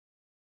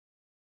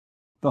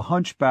The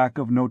Hunchback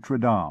of Notre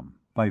Dame,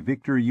 by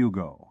Victor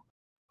Hugo.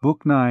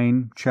 Book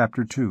 9,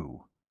 Chapter 2.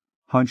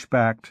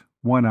 Hunchbacked,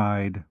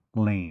 One-Eyed,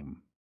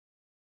 Lame.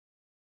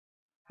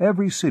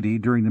 Every city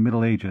during the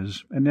Middle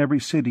Ages, and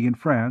every city in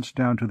France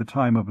down to the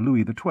time of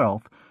Louis XII,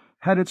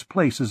 had its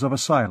places of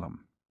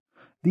asylum.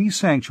 These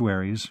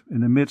sanctuaries,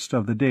 in the midst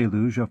of the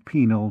deluge of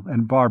penal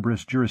and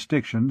barbarous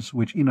jurisdictions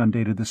which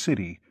inundated the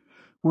city,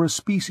 were a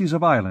species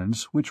of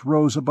islands which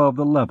rose above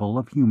the level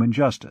of human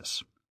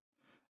justice.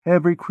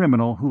 Every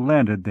criminal who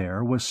landed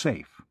there was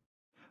safe.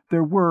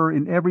 There were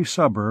in every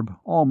suburb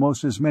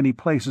almost as many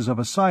places of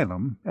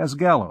asylum as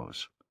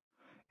gallows.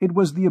 It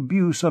was the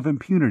abuse of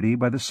impunity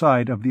by the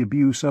side of the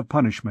abuse of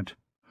punishment,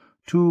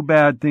 two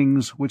bad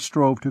things which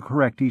strove to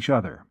correct each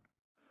other.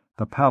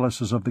 The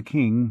palaces of the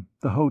king,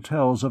 the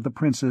hotels of the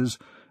princes,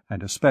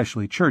 and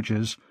especially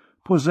churches,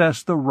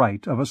 possessed the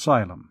right of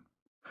asylum.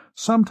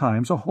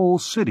 Sometimes a whole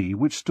city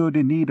which stood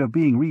in need of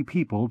being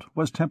repeopled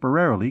was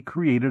temporarily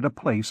created a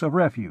place of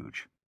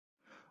refuge.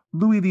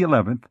 Louis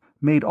XI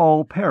made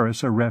all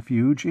Paris a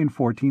refuge in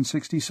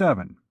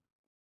 1467.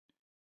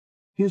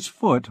 His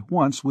foot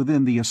once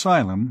within the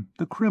asylum,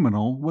 the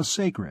criminal was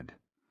sacred,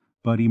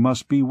 but he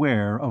must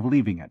beware of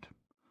leaving it.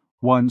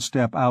 One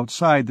step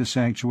outside the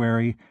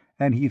sanctuary,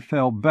 and he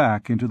fell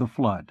back into the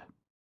flood.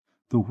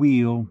 The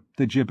wheel,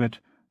 the gibbet,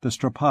 the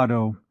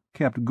strappado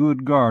kept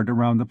good guard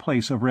around the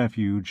place of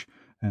refuge,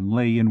 and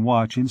lay in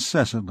watch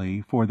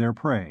incessantly for their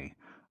prey,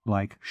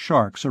 like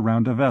sharks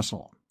around a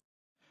vessel.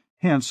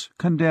 Hence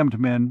condemned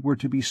men were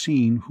to be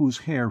seen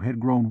whose hair had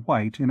grown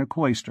white in a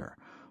cloister,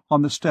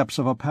 on the steps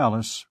of a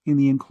palace, in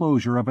the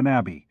enclosure of an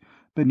abbey,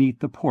 beneath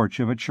the porch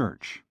of a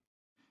church.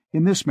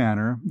 In this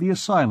manner the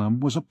asylum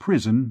was a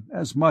prison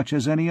as much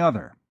as any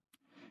other.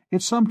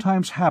 It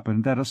sometimes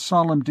happened that a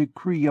solemn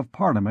decree of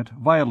Parliament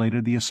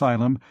violated the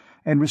asylum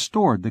and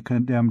restored the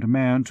condemned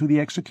man to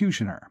the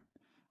executioner,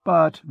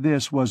 but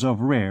this was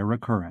of rare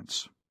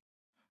occurrence.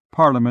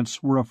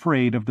 Parliaments were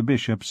afraid of the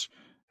bishops,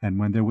 and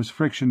when there was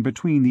friction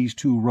between these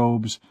two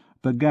robes,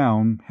 the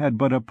gown had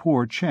but a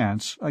poor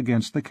chance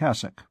against the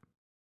cassock.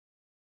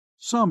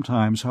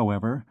 Sometimes,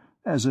 however,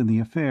 as in the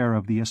affair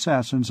of the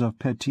assassins of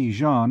Petit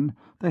Jean,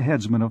 the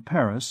headsman of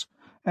Paris,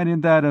 and in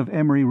that of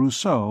Emery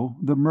Rousseau,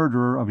 the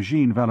murderer of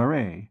Jean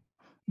Valeret,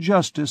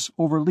 justice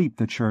overleaped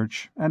the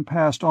Church and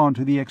passed on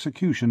to the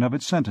execution of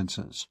its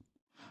sentences.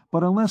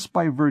 But unless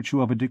by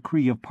virtue of a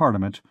decree of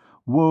Parliament,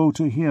 woe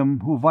to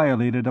him who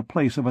violated a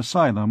place of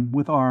asylum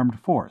with armed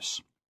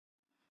force.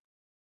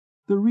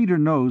 The reader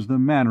knows the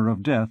manner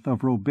of death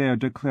of Robert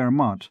de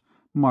Clermont,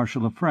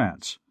 Marshal of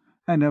France,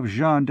 and of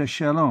Jean de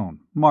Chalon,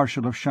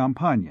 Marshal of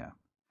Champagne,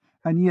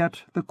 and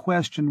yet the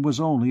question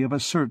was only of a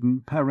certain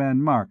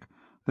Parrain Marc,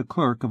 the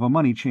clerk of a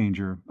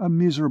money-changer, a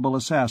miserable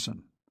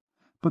assassin.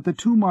 But the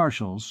two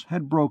marshals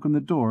had broken the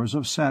doors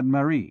of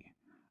Sainte-Marie.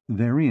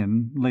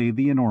 Therein lay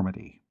the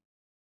enormity.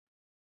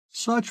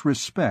 Such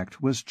respect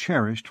was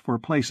cherished for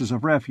places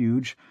of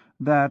refuge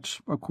that,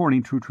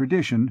 according to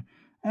tradition,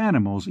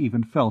 animals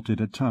even felt it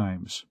at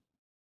times.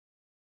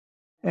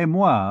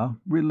 Emois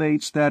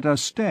relates that a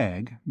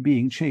stag,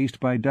 being chased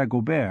by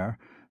Dagobert,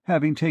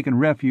 having taken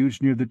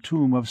refuge near the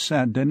tomb of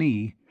Saint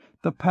Denis,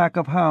 the pack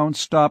of hounds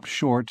stopped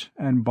short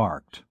and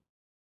barked.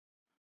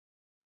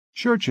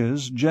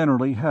 Churches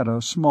generally had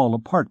a small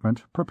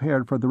apartment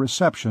prepared for the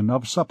reception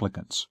of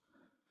supplicants.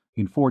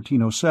 In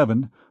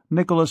 1407,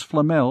 Nicolas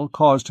Flamel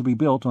caused to be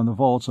built on the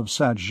vaults of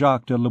Saint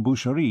Jacques de la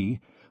Boucherie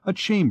a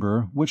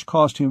chamber which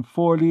cost him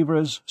 4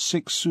 livres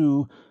 6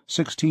 sous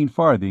 16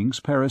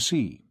 farthings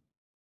parisis.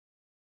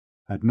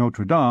 At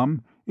Notre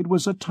Dame it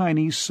was a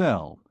tiny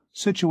cell,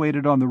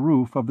 situated on the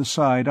roof of the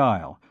side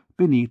aisle,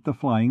 beneath the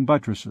flying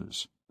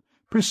buttresses,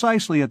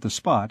 precisely at the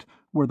spot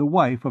where the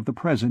wife of the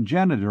present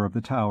janitor of the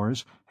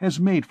towers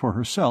has made for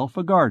herself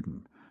a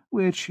garden,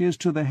 which is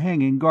to the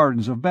hanging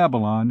gardens of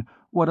Babylon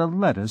what a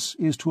lettuce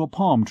is to a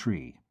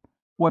palm-tree,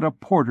 what a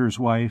porter's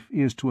wife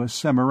is to a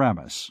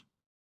Semiramis.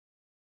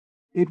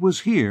 It was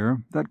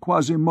here that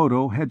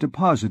Quasimodo had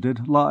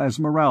deposited La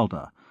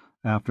Esmeralda,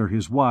 after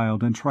his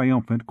wild and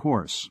triumphant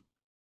course.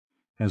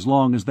 As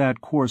long as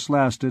that course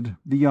lasted,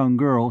 the young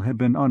girl had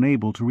been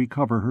unable to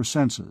recover her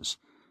senses,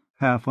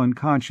 half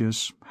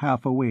unconscious,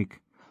 half awake,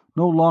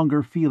 no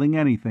longer feeling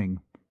anything,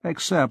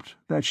 except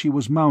that she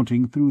was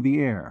mounting through the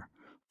air,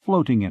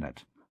 floating in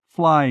it,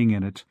 flying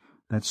in it,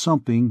 that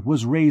something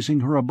was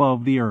raising her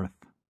above the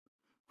earth.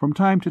 From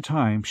time to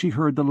time she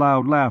heard the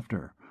loud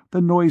laughter,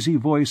 the noisy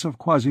voice of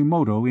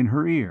Quasimodo in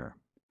her ear.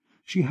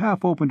 She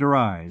half opened her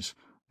eyes,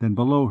 then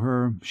below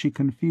her she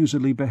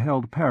confusedly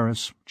beheld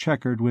Paris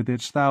checkered with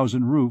its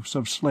 1,000 roofs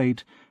of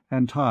slate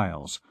and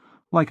tiles,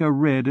 like a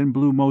red and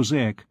blue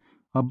mosaic,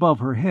 above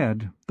her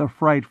head the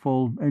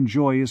frightful and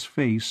joyous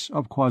face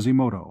of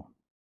Quasimodo.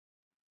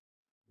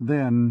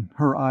 Then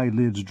her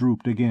eyelids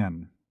drooped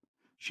again.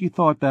 She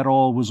thought that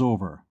all was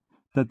over,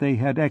 that they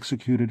had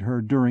executed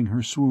her during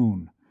her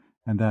swoon,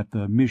 and that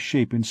the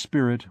misshapen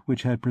spirit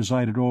which had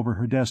presided over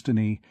her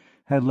destiny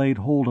had laid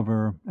hold of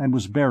her and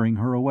was bearing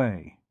her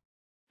away.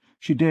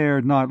 She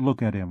dared not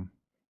look at him,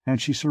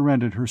 and she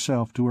surrendered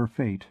herself to her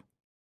fate.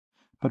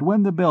 But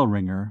when the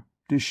bell-ringer,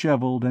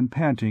 dishevelled and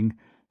panting,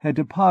 had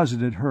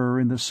deposited her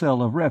in the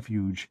cell of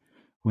refuge,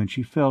 when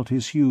she felt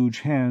his huge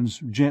hands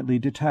gently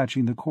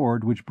detaching the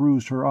cord which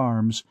bruised her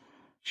arms,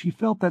 she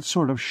felt that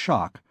sort of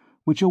shock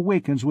which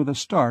awakens with a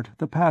start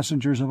the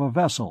passengers of a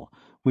vessel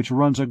which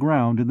runs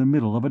aground in the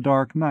middle of a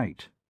dark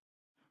night.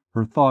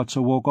 Her thoughts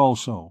awoke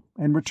also,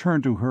 and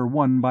returned to her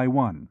one by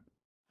one.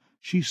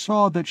 She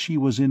saw that she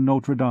was in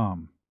Notre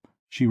Dame.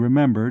 She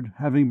remembered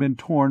having been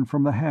torn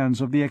from the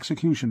hands of the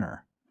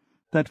executioner,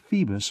 that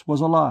Phoebus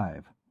was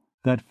alive,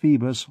 that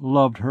Phoebus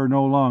loved her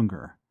no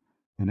longer,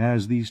 and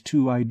as these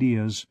two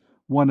ideas,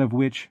 one of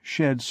which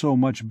shed so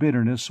much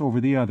bitterness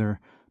over the other,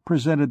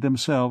 presented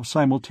themselves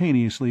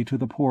simultaneously to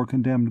the poor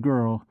condemned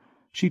girl,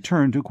 she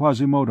turned to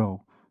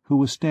Quasimodo, who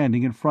was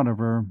standing in front of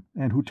her,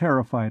 and who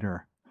terrified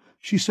her.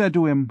 She said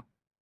to him,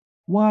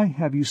 "Why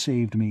have you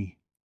saved me?"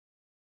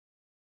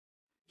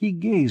 He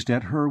gazed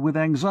at her with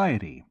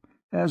anxiety,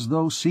 as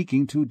though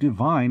seeking to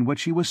divine what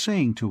she was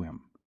saying to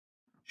him.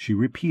 She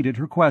repeated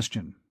her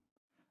question.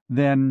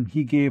 Then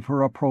he gave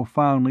her a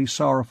profoundly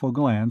sorrowful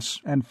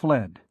glance and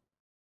fled.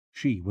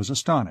 She was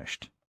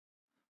astonished.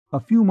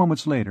 A few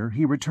moments later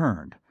he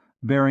returned,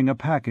 bearing a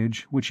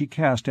package which he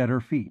cast at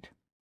her feet.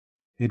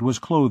 It was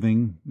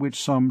clothing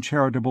which some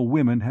charitable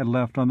women had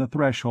left on the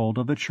threshold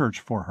of the church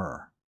for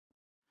her.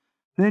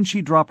 Then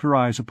she dropped her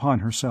eyes upon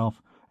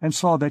herself and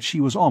saw that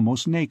she was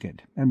almost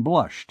naked, and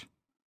blushed.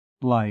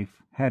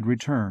 Life had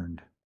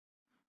returned.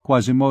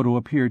 Quasimodo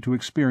appeared to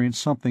experience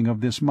something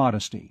of this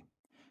modesty.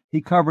 He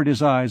covered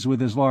his eyes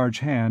with his large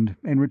hand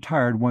and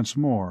retired once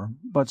more,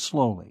 but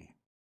slowly.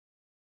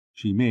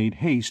 She made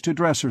haste to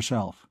dress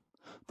herself.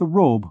 The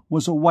robe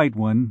was a white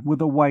one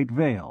with a white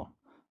veil,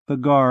 the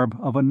garb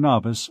of a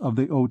novice of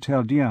the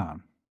Hôtel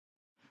Diane.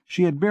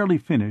 She had barely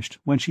finished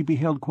when she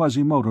beheld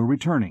Quasimodo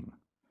returning.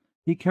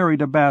 He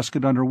carried a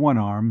basket under one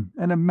arm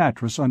and a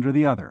mattress under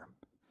the other.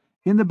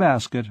 In the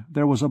basket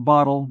there was a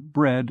bottle,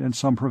 bread, and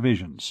some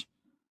provisions.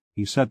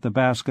 He set the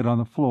basket on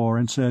the floor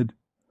and said,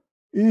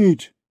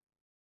 "Eat."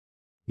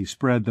 He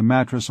spread the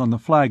mattress on the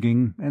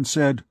flagging and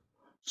said,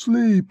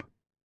 "Sleep."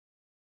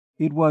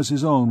 It was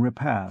his own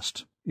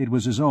repast, it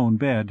was his own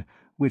bed,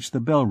 which the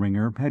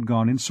bell-ringer had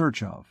gone in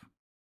search of.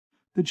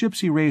 The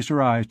gypsy raised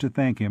her eyes to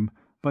thank him,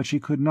 but she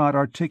could not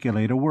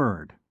articulate a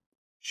word.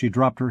 She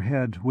dropped her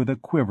head with a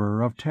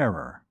quiver of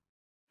terror.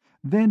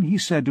 Then he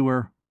said to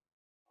her,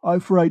 "I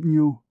frighten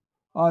you.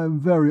 I am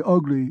very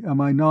ugly, am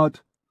I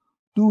not?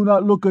 Do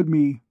not look at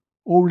me,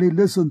 only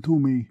listen to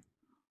me.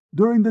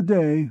 During the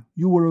day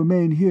you will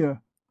remain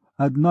here.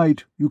 At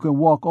night you can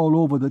walk all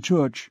over the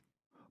church.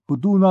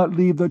 But do not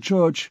leave the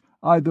church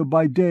either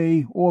by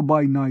day or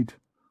by night.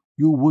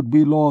 You would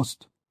be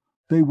lost.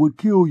 They would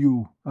kill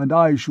you, and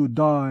I should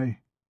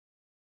die."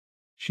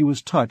 She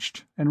was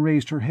touched and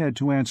raised her head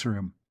to answer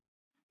him.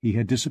 He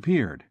had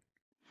disappeared.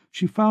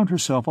 She found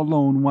herself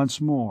alone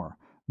once more,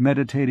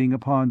 meditating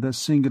upon the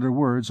singular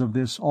words of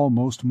this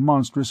almost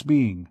monstrous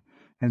being,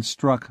 and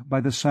struck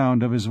by the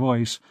sound of his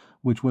voice,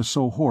 which was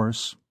so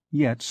hoarse,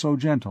 yet so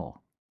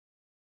gentle.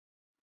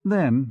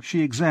 Then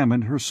she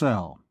examined her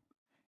cell.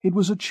 It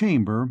was a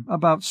chamber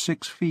about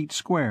 6 feet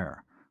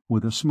square,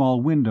 with a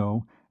small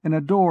window, and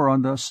a door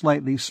on the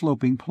slightly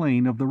sloping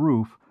plane of the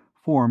roof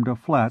formed of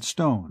flat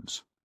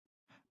stones.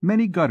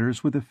 Many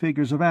gutters with the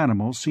figures of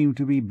animals seemed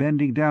to be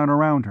bending down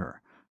around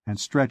her, and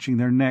stretching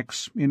their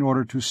necks in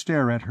order to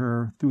stare at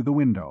her through the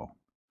window.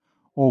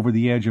 Over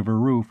the edge of her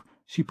roof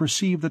she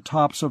perceived the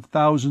tops of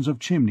thousands of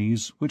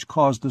chimneys which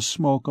caused the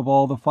smoke of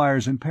all the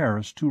fires in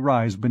Paris to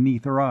rise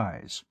beneath her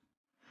eyes.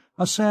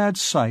 A sad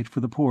sight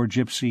for the poor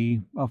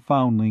gypsy, a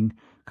foundling,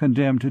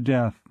 condemned to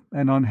death,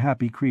 an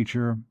unhappy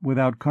creature,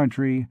 without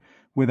country,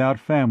 without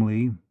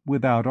family,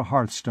 without a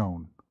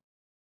hearthstone.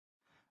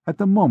 At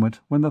the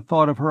moment when the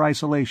thought of her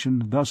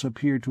isolation thus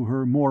appeared to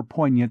her more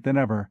poignant than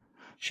ever,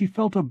 she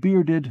felt a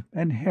bearded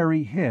and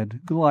hairy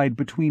head glide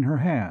between her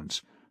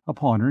hands,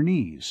 upon her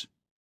knees.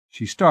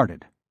 She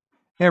started.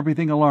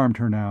 Everything alarmed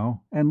her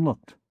now, and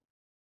looked.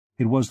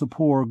 It was the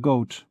poor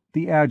goat,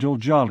 the agile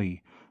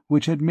Jolly,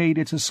 which had made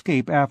its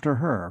escape after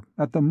her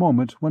at the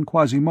moment when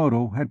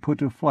Quasimodo had put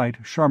to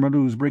flight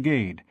Charmelus's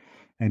brigade,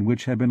 and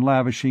which had been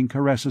lavishing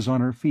caresses on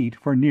her feet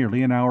for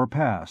nearly an hour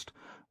past,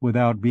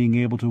 without being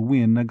able to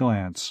win a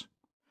glance.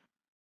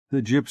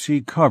 The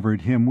gypsy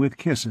covered him with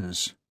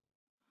kisses.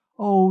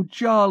 "Oh,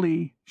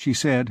 Jolly," she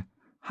said,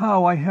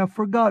 "how I have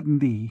forgotten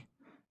thee!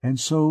 And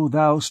so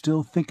thou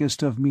still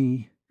thinkest of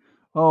me.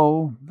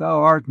 Oh,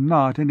 thou art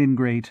not an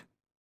ingrate."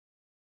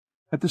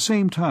 At the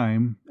same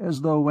time,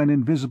 as though an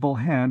invisible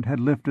hand had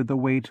lifted the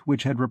weight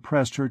which had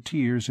repressed her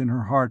tears in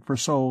her heart for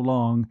so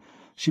long,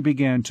 she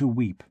began to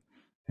weep,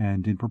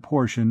 and in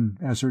proportion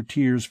as her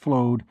tears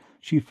flowed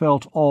she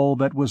felt all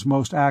that was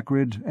most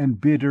acrid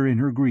and bitter in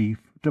her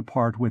grief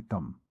depart with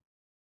them.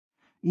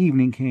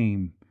 Evening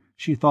came.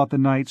 She thought the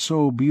night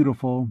so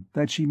beautiful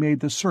that she made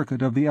the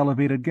circuit of the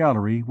elevated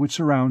gallery which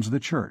surrounds the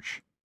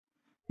church.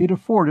 It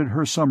afforded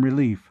her some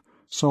relief,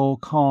 so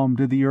calm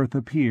did the earth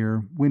appear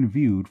when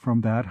viewed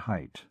from that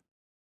height.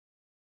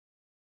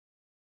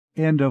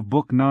 End of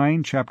Book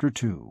 9, Chapter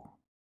 2.